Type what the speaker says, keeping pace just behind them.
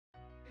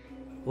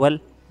Well,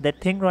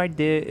 that thing right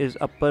there is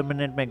a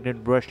permanent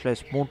magnet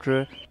brushless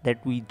motor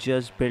that we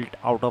just built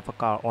out of a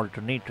car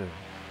alternator.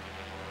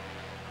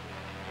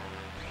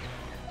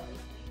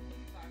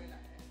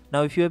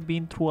 Now if you have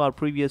been through our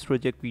previous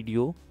project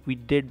video, we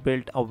did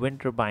build a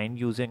wind turbine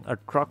using a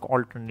truck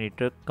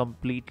alternator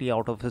completely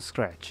out of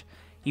scratch.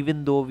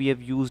 Even though we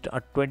have used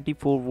a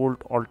 24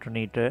 volt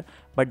alternator,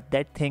 but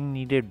that thing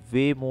needed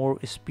way more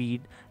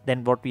speed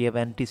than what we have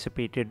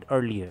anticipated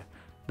earlier.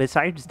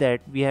 Besides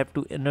that, we have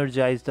to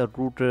energize the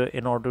rotor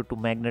in order to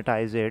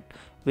magnetize it,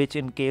 which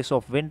in case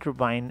of wind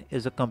turbine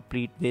is a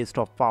complete waste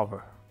of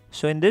power.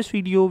 So in this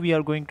video we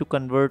are going to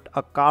convert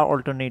a car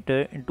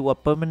alternator into a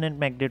permanent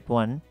magnet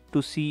one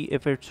to see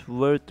if it's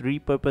worth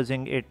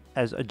repurposing it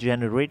as a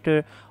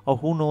generator, or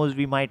who knows,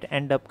 we might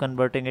end up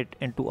converting it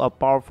into a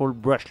powerful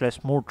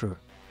brushless motor.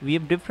 We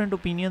have different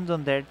opinions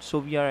on that, so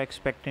we are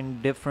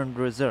expecting different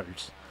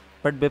results.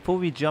 But before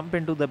we jump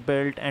into the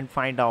build and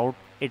find out,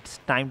 it's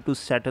time to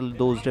settle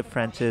those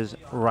differences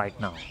right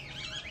now.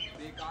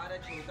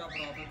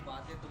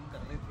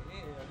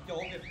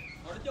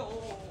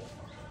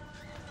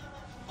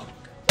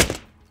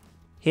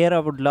 Here I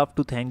would love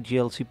to thank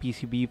GLC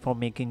PCB for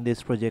making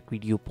this project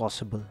video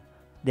possible.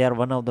 They are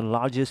one of the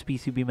largest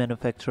PCB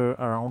manufacturers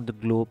around the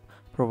globe,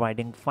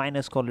 providing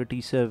finest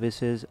quality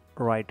services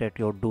right at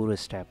your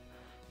doorstep.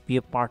 We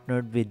have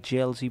partnered with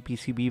GLC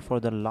PCB for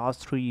the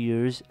last 3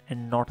 years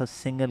and not a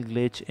single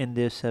glitch in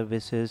their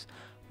services,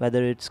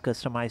 whether it's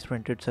customized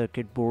printed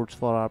circuit boards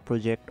for our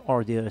project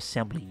or their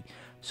assembly.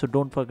 So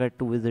don't forget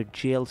to visit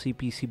GLC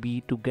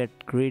PCB to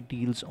get great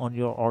deals on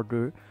your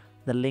order.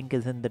 The link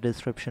is in the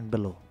description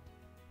below.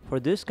 For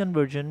this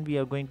conversion, we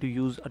are going to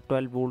use a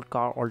 12 volt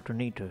car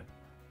alternator.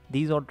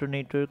 This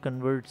alternator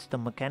converts the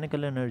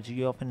mechanical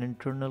energy of an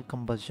internal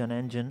combustion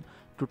engine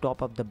to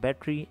top up the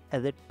battery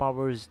as it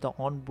powers the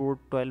onboard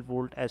 12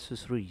 volt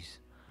accessories.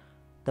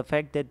 The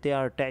fact that they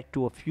are attached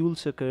to a fuel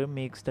sucker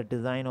makes the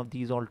design of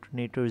these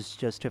alternators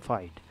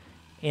justified.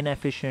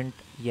 Inefficient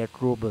yet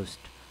robust.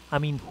 I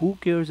mean, who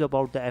cares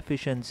about the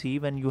efficiency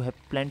when you have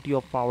plenty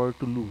of power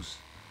to lose?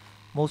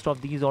 Most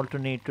of these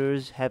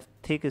alternators have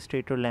thick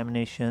stator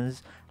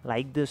laminations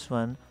like this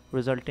one,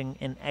 resulting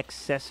in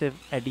excessive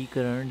eddy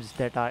currents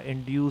that are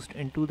induced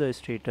into the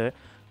stator,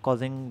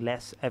 causing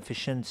less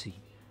efficiency.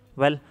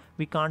 Well,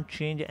 we can't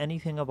change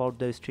anything about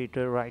the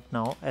stator right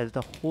now as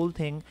the whole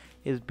thing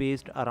is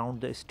based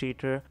around the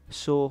stator.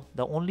 So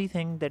the only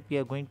thing that we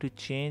are going to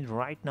change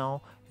right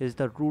now is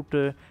the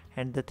rotor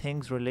and the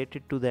things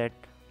related to that,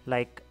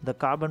 like the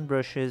carbon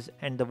brushes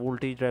and the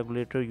voltage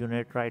regulator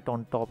unit right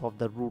on top of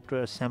the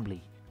rotor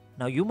assembly.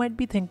 Now you might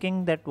be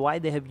thinking that why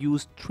they have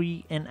used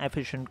 3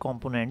 inefficient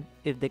components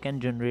if they can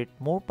generate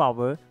more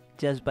power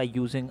just by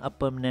using a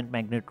permanent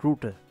magnet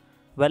rotor.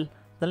 Well,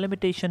 the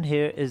limitation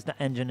here is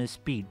the engine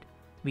speed.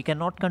 We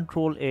cannot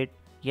control it,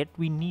 yet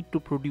we need to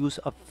produce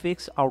a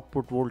fixed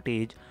output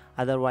voltage,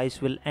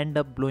 otherwise we'll end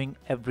up blowing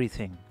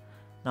everything.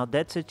 Now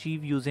that's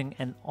achieved using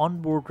an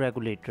onboard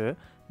regulator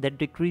that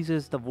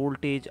decreases the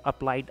voltage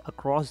applied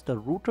across the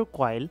rotor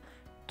coil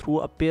through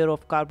a pair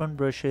of carbon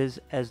brushes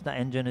as the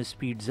engine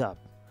speeds up.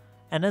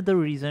 Another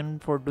reason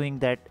for doing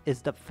that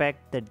is the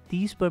fact that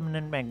these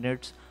permanent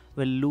magnets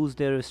will lose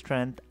their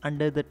strength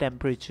under the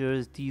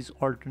temperatures these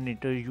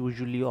alternators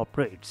usually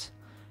operates,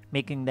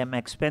 making them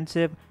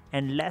expensive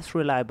and less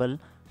reliable,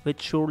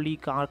 which surely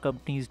car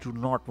companies do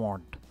not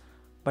want.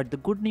 But the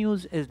good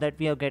news is that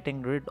we are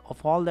getting rid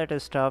of all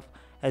that stuff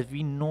as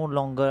we no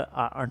longer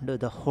are under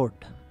the hood.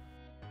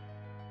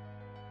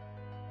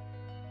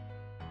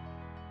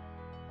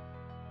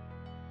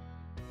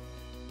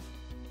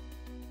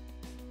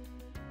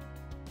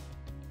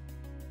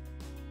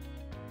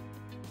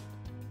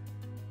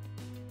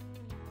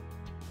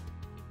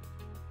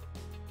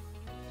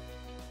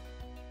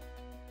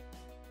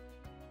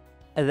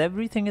 As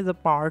everything is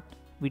apart,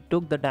 we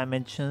took the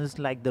dimensions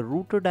like the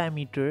rotor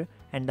diameter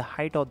and the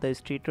height of the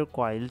stator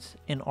coils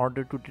in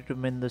order to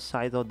determine the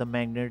size of the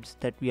magnets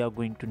that we are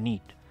going to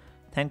need.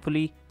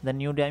 Thankfully, the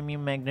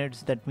neodymium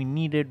magnets that we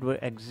needed were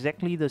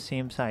exactly the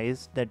same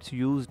size that's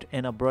used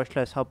in a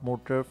brushless hub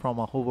motor from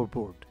a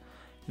hoverboard.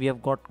 We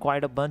have got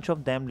quite a bunch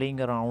of them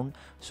laying around,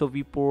 so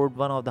we poured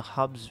one of the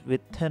hubs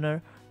with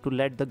thinner to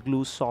let the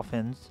glue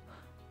soften.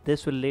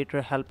 This will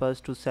later help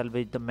us to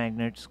salvage the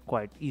magnets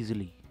quite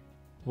easily.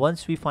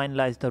 Once we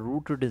finalized the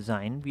rotor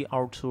design, we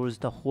outsourced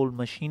the whole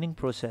machining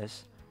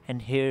process,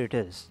 and here it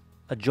is,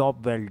 a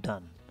job well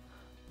done.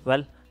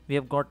 Well, we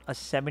have got a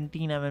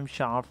 17 mm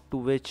shaft to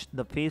which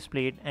the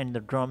faceplate and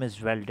the drum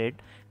is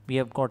welded. We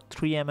have got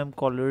 3 mm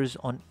collars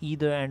on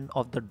either end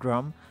of the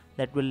drum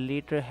that will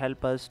later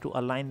help us to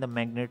align the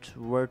magnets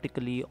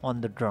vertically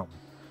on the drum.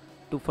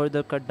 To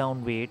further cut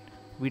down weight,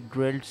 we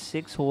drilled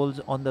 6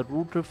 holes on the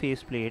rotor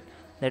faceplate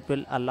that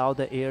will allow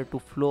the air to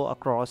flow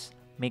across,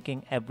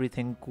 making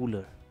everything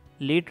cooler.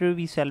 Later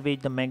we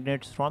salvaged the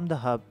magnets from the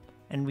hub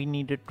and we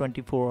needed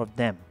 24 of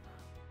them.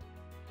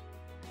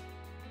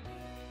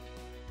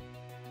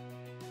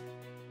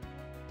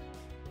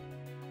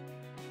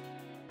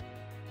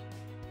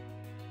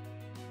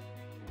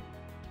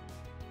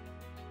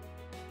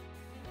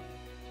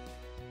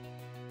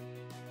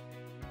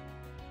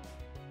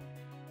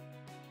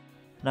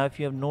 Now if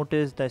you have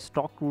noticed, the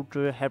stock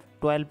rotor have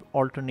 12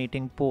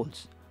 alternating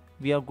poles.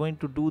 We are going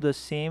to do the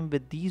same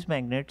with these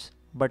magnets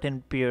but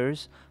in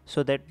pairs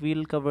so that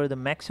we'll cover the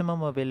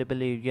maximum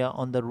available area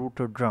on the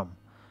rotor drum.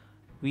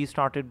 We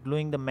started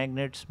gluing the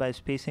magnets by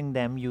spacing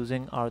them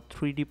using our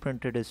 3D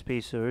printed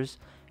spacers,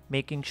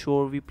 making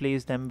sure we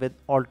place them with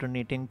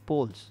alternating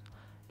poles.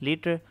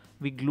 Later,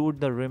 we glued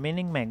the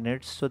remaining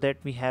magnets so that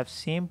we have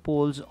same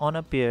poles on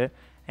a pair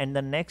and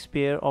the next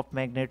pair of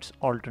magnets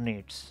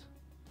alternates.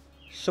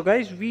 So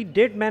guys, we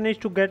did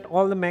manage to get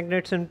all the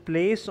magnets in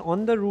place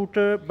on the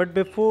rotor, but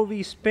before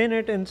we spin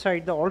it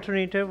inside the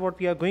alternator, what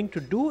we are going to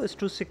do is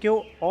to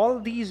secure all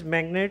these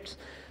magnets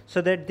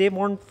so that they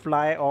won't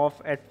fly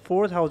off at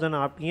 4000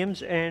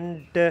 rpms,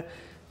 and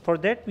for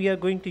that we are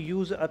going to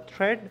use a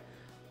thread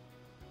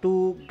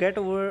to get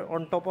over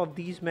on top of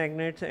these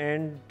magnets,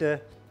 and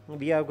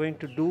we are going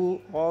to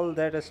do all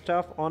that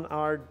stuff on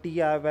our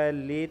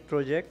DIY lathe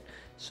project,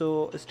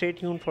 so stay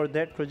tuned for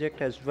that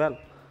project as well.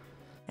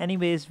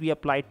 Anyways, we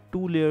applied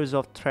 2 layers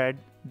of thread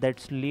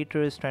that's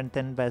later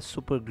strengthened by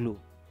super glue.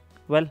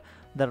 Well,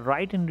 the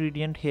right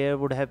ingredient here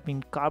would have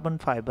been carbon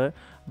fiber,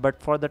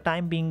 but for the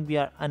time being we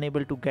are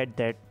unable to get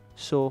that,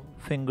 so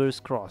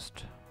fingers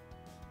crossed.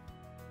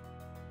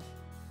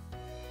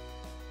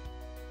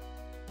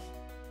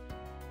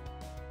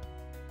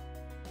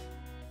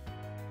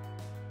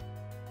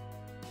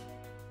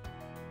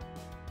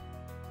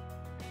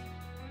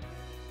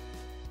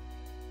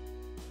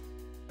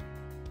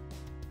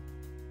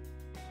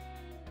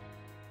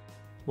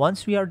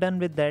 Once we are done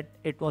with that,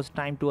 it was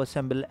time to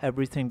assemble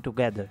everything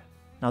together.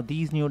 Now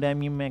these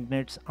neodymium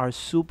magnets are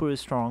super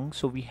strong,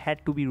 so we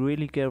had to be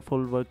really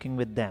careful working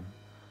with them.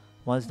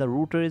 Once the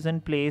rotor is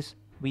in place,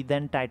 we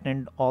then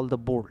tightened all the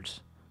bolts.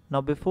 Now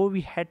before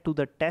we head to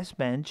the test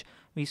bench,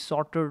 we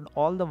soldered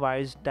all the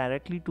wires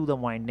directly to the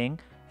winding,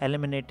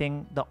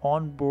 eliminating the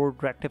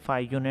on-board rectifier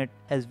unit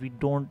as we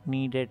don't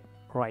need it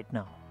right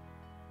now.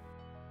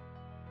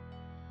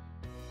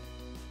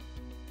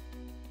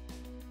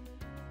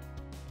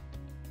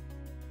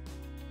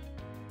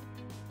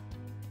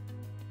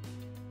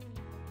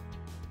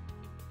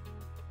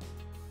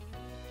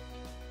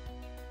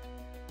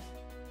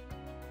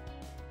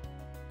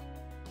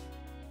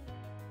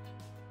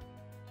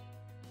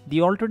 The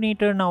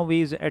alternator now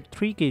weighs at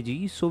 3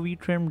 kg, so we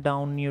trimmed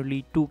down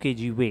nearly 2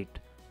 kg weight.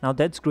 Now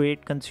that's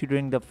great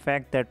considering the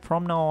fact that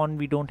from now on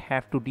we don't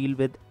have to deal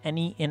with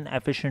any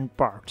inefficient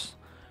parts.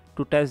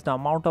 To test the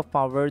amount of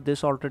power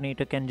this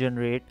alternator can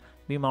generate,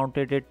 we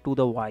mounted it to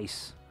the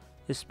vise.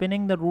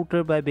 Spinning the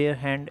rotor by bare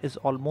hand is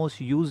almost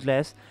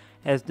useless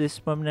as this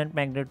permanent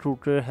magnet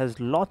rotor has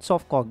lots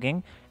of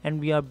cogging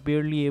and we are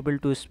barely able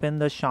to spin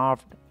the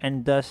shaft,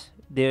 and thus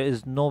there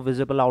is no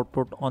visible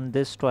output on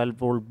this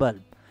 12-volt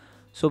bulb.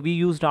 So we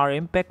used our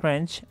impact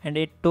wrench and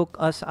it took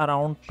us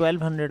around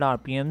 1200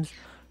 rpms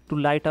to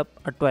light up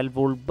a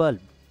 12-volt bulb.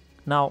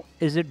 Now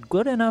is it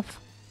good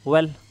enough?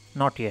 Well,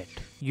 not yet.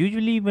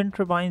 Usually wind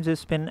turbines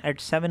spin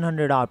at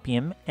 700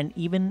 rpm, and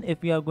even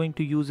if we are going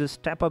to use a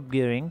step-up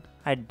gearing,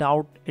 I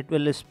doubt it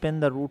will spin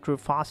the rotor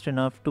fast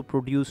enough to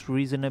produce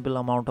reasonable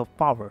amount of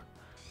power.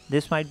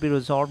 This might be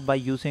resolved by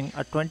using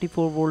a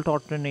 24-volt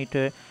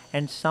alternator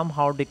and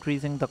somehow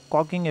decreasing the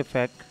cogging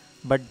effect,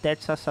 but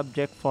that's a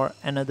subject for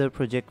another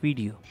project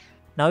video.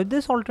 Now if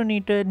this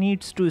alternator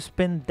needs to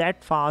spin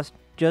that fast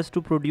just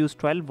to produce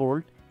 12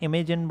 volt,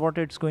 imagine what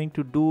it's going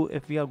to do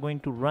if we are going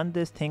to run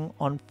this thing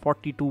on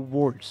 42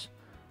 volts.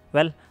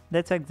 Well,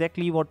 that's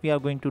exactly what we are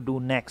going to do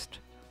next.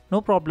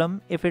 No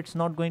problem, if it's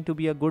not going to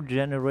be a good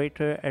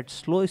generator at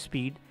slow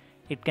speed,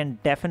 it can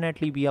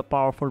definitely be a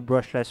powerful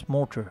brushless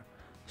motor.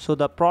 So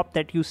the prop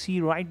that you see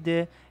right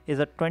there is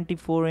a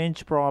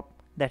 24-inch prop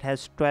that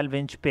has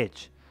 12-inch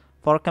pitch.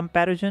 For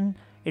comparison,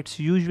 it's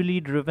usually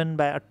driven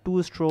by a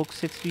 2-stroke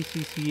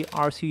 60cc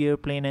RC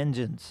airplane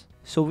engines.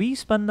 So we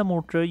spun the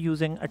motor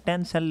using a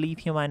 10-cell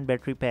lithium-ion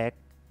battery pack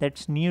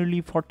that's nearly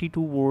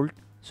 42 volt,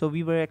 so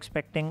we were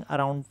expecting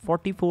around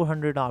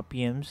 4400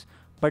 rpms,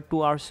 but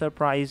to our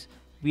surprise,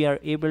 we are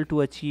able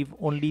to achieve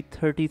only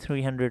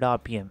 3300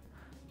 rpm.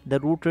 The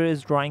rotor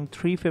is drawing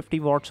 350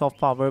 watts of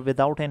power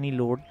without any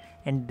load,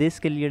 and this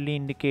clearly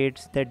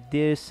indicates that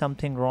there is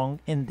something wrong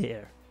in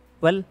there.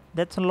 Well,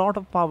 that's a lot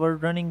of power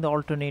running the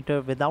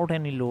alternator without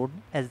any load,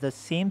 as the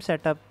same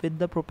setup with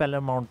the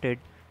propeller mounted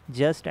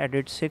just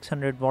added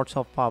 600 watts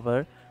of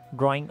power,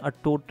 drawing a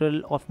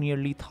total of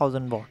nearly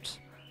 1000 watts.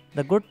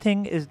 The good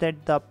thing is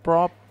that the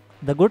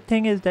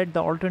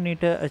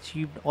alternator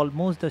achieved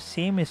almost the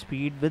same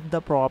speed with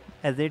the prop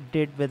as it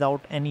did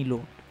without any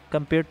load.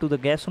 Compared to the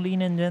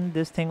gasoline engine,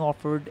 this thing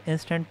offered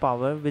instant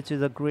power, which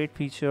is a great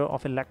feature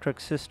of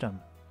electric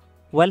system.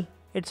 Well,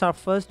 it's our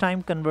first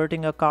time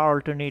converting a car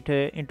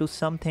alternator into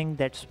something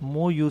that's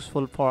more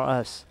useful for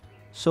us,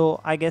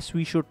 so I guess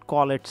we should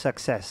call it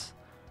success.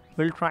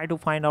 We'll try to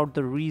find out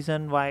the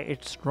reason why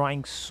it's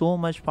drawing so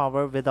much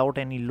power without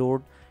any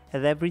load,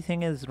 as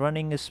everything is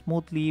running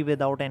smoothly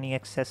without any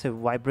excessive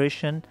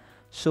vibration,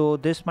 so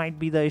this might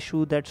be the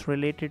issue that's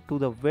related to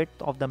the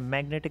width of the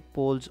magnetic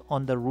poles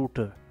on the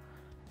rotor.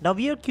 Now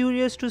we are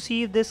curious to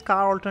see if this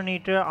car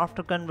alternator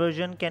after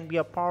conversion can be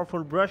a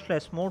powerful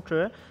brushless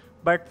motor,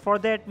 but for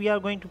that we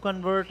are going to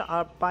convert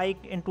our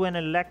bike into an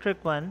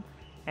electric one,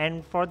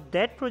 and for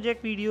that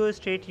project video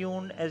stay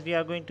tuned as we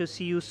are going to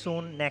see you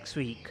soon next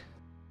week.